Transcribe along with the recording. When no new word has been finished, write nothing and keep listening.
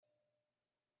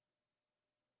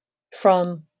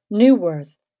From New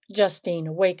Earth, Justine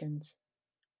Awakens.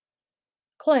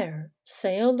 Claire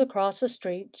sailed across the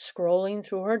street, scrolling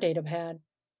through her datapad.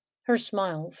 Her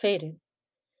smile faded.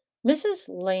 Mrs.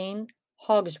 Lane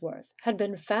Hogsworth had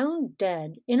been found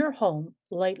dead in her home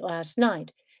late last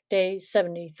night, day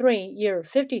 73, year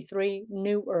 53,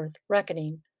 New Earth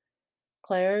reckoning.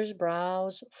 Claire's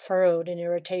brows furrowed in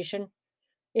irritation.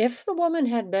 If the woman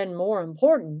had been more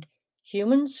important,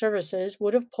 Human Services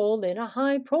would have pulled in a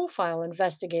high profile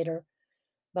investigator.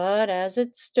 But as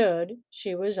it stood,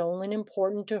 she was only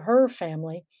important to her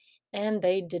family, and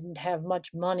they didn't have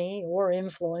much money or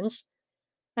influence.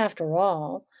 After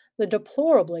all, the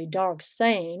deplorably dark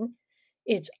saying,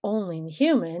 "It's only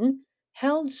human,"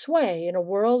 held sway in a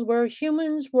world where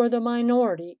humans were the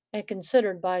minority and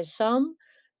considered by some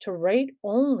to rate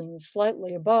only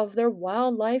slightly above their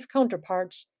wildlife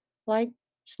counterparts, like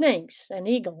snakes and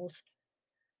eagles.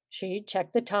 She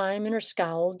checked the time and her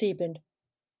scowl deepened.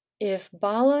 If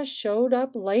Bala showed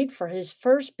up late for his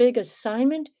first big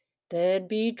assignment, there'd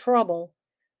be trouble.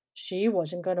 She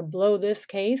wasn't going to blow this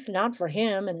case, not for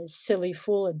him and his silly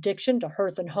fool addiction to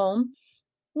hearth and home.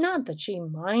 Not that she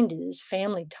minded his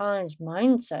family ties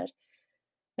mindset.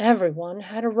 Everyone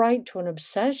had a right to an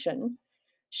obsession.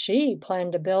 She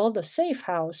planned to build a safe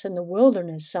house in the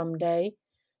wilderness someday.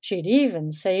 She'd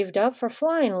even saved up for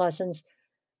flying lessons.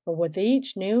 But with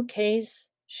each new case,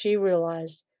 she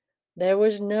realized there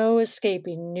was no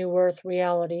escaping New Earth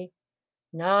reality,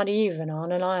 not even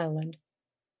on an island.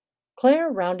 Claire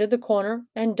rounded the corner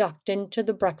and ducked into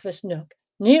the breakfast nook,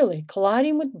 nearly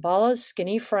colliding with Bala's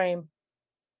skinny frame.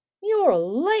 "You're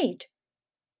late."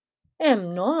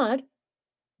 "Am not."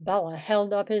 Bala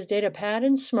held up his datapad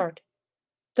and smirked.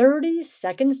 30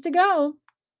 seconds to go."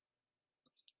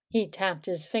 He tapped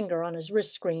his finger on his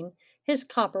wrist screen, his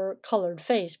copper-colored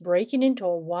face breaking into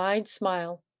a wide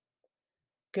smile.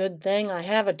 "Good thing I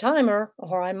have a timer,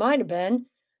 or I might have been.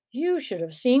 You should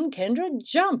have seen Kendra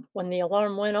jump when the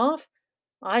alarm went off.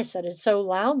 I said it so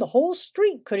loud the whole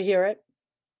street could hear it."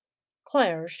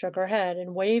 Claire shook her head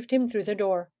and waved him through the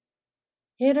door.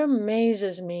 "It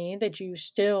amazes me that you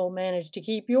still manage to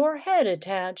keep your head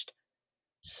attached.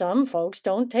 Some folks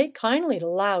don't take kindly to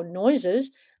loud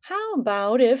noises. How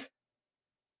about if—"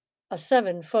 A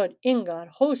 7-foot Ingot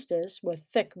hostess with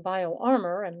thick bio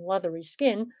armor and leathery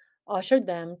skin ushered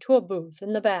them to a booth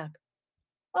in the back.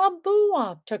 "A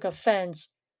buwok took offense.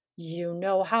 You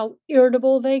know how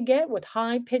irritable they get with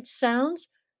high-pitched sounds.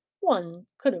 One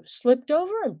could have slipped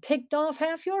over and picked off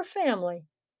half your family."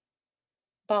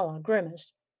 Bala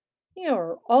grimaced.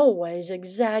 "You're always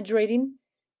exaggerating.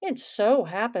 It so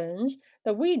happens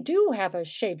that we do have a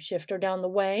shapeshifter down the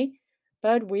way,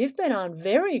 but we've been on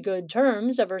very good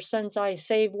terms ever since I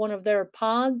saved one of their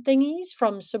pod thingies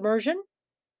from submersion.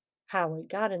 How it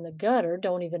got in the gutter,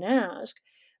 don't even ask.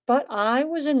 But I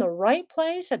was in the right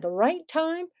place at the right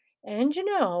time, and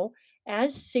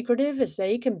as secretive as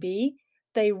they can be,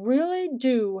 they really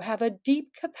do have a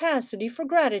deep capacity for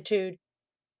gratitude."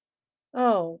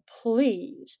 "Oh,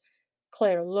 please."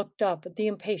 Claire looked up at the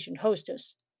impatient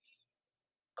hostess.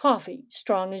 "Coffee,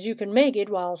 strong as you can make it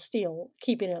while still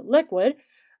keeping it liquid,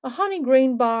 a honey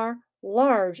grain bar,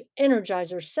 large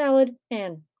Energizer salad,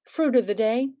 and fruit of the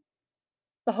day."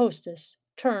 The hostess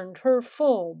turned her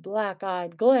full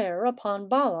black-eyed glare upon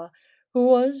Bala, who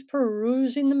was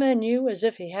perusing the menu as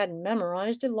if he hadn't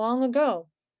memorized it long ago.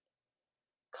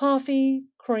 "Coffee,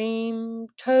 cream,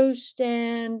 toast,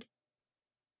 and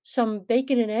some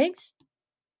bacon and eggs?"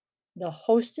 The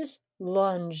hostess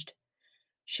lunged.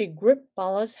 She gripped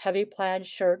Bala's heavy plaid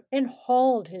shirt and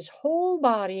hauled his whole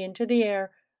body into the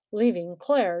air, leaving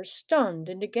Claire stunned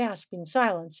into gasping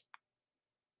silence.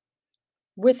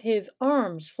 With his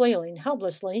arms flailing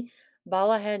helplessly,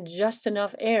 Bala had just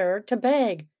enough air to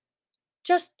beg.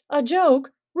 "Just a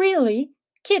joke, really.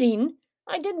 Kidding.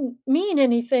 I didn't mean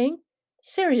anything.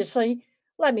 Seriously,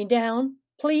 let me down,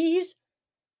 please."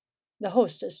 The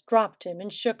hostess dropped him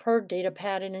and shook her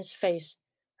datapad in his face.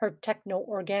 Her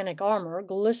techno-organic armor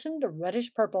glistened a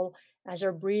reddish purple as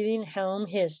her breathing helm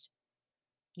hissed.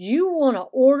 "You want to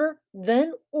order,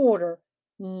 then order.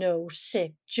 No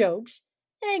sick jokes.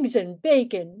 Eggs and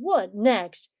bacon, what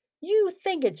next? You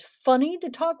think it's funny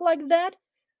to talk like that?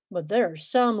 But there are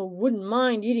some who wouldn't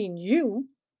mind eating you."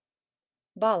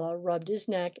 Bala rubbed his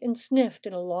neck and sniffed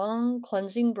in a long,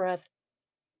 cleansing breath.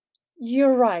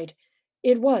 "You're right.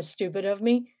 It was stupid of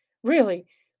me. Really,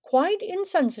 quite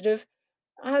insensitive.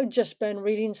 I've just been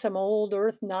reading some old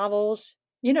Earth novels.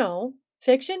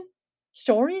 Fiction?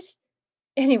 Stories?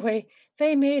 Anyway,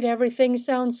 they made everything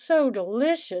sound so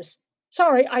delicious.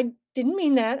 Sorry, I didn't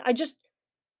mean that.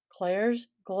 Claire's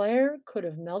glare could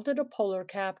have melted a polar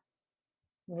cap.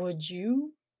 Would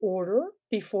you order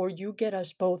before you get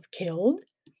us both killed?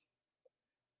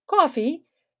 Coffee,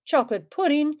 chocolate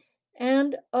pudding,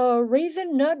 and a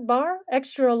raisin nut bar,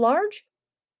 extra large?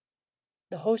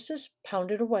 The hostess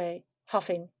pounded away,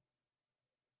 huffing.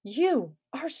 You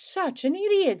are such an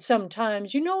idiot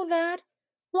sometimes, you know that?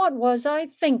 What was I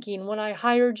thinking when I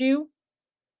hired you?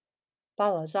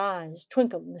 Bala's eyes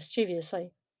twinkled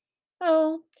mischievously.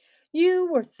 Oh,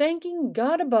 you were thanking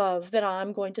God above that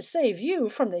I'm going to save you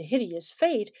from the hideous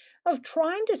fate of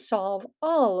trying to solve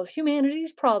all of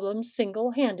humanity's problems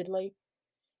single handedly.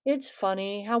 It's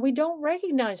funny how we don't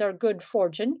recognize our good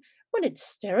fortune when it's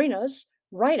staring us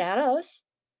right at us.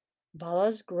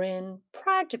 Bala's grin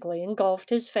practically engulfed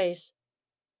his face.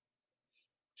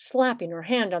 Slapping her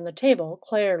hand on the table,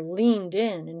 Claire leaned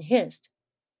in and hissed,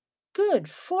 Good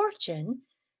fortune?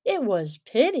 It was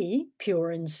pity,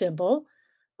 pure and simple.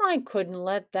 I couldn't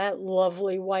let that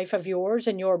lovely wife of yours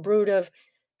and your brood of,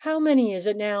 how many is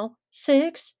it now?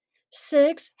 Six?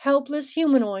 Six helpless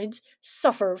humanoids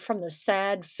suffer from the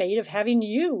sad fate of having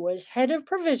you as head of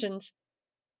provisions.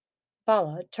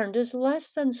 Bala turned his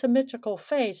less than symmetrical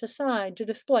face aside to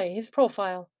display his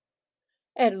profile.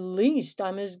 At least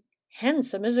I'm as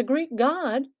handsome as a Greek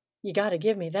god. You gotta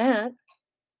give me that.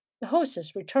 The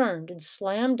hostess returned and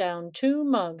slammed down 2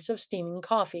 mugs of steaming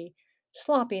coffee,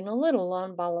 slopping a little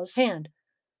on Bala's hand.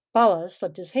 Bala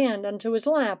slipped his hand onto his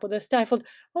lap with a stifled,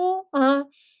 oh,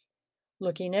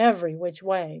 looking every which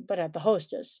way but at the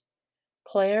hostess.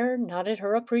 Claire nodded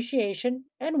her appreciation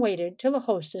and waited till the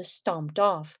hostess stomped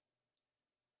off.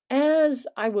 As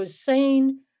I was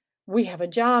saying, we have a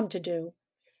job to do.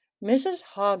 Mrs.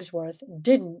 Hogsworth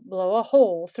didn't blow a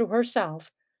hole through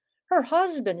herself. Her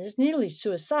husband is nearly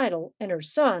suicidal, and her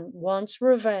son wants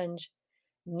revenge.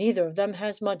 Neither of them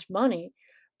has much money,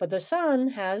 but the son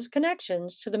has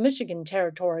connections to the Michigan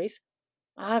territories.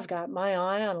 I've got my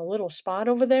eye on a little spot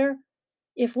over there.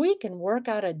 If we can work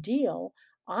out a deal,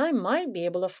 I might be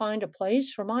able to find a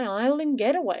place for my island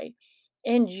getaway,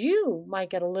 and you might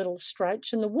get a little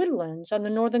stretch in the woodlands on the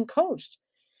northern coast.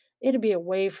 It'd be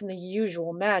away from the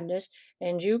usual madness,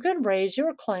 and you could raise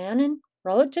your clan in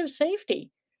relative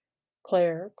safety.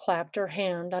 Claire clapped her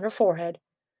hand on her forehead.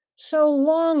 So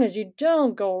long as you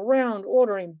don't go around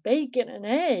ordering bacon and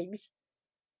eggs.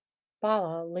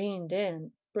 Bala leaned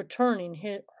in, returning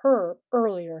her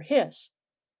earlier hiss.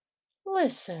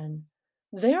 Listen,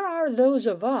 there are those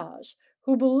of us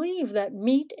who believe that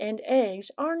meat and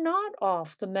eggs are not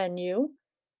off the menu.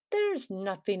 There's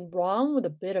nothing wrong with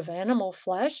a bit of animal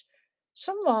flesh,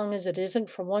 so long as it isn't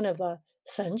from one of the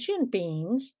sentient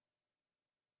beings.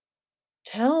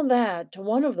 Tell that to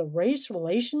one of the race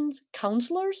relations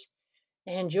counselors,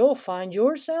 and you'll find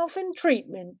yourself in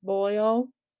treatment, boyo.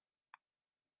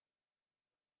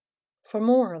 For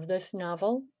more of this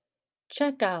novel,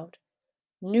 check out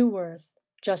New Earth,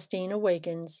 Justine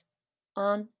Awakens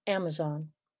on Amazon.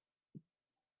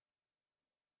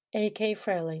 A.K.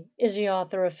 Fraley is the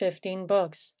author of 15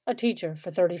 books, a teacher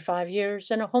for 35 years,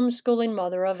 and a homeschooling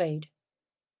mother of 8.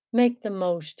 Make the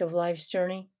most of life's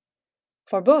journey.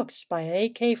 For books by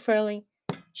A.K. Fraley,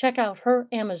 check out her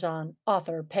Amazon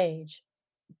author page.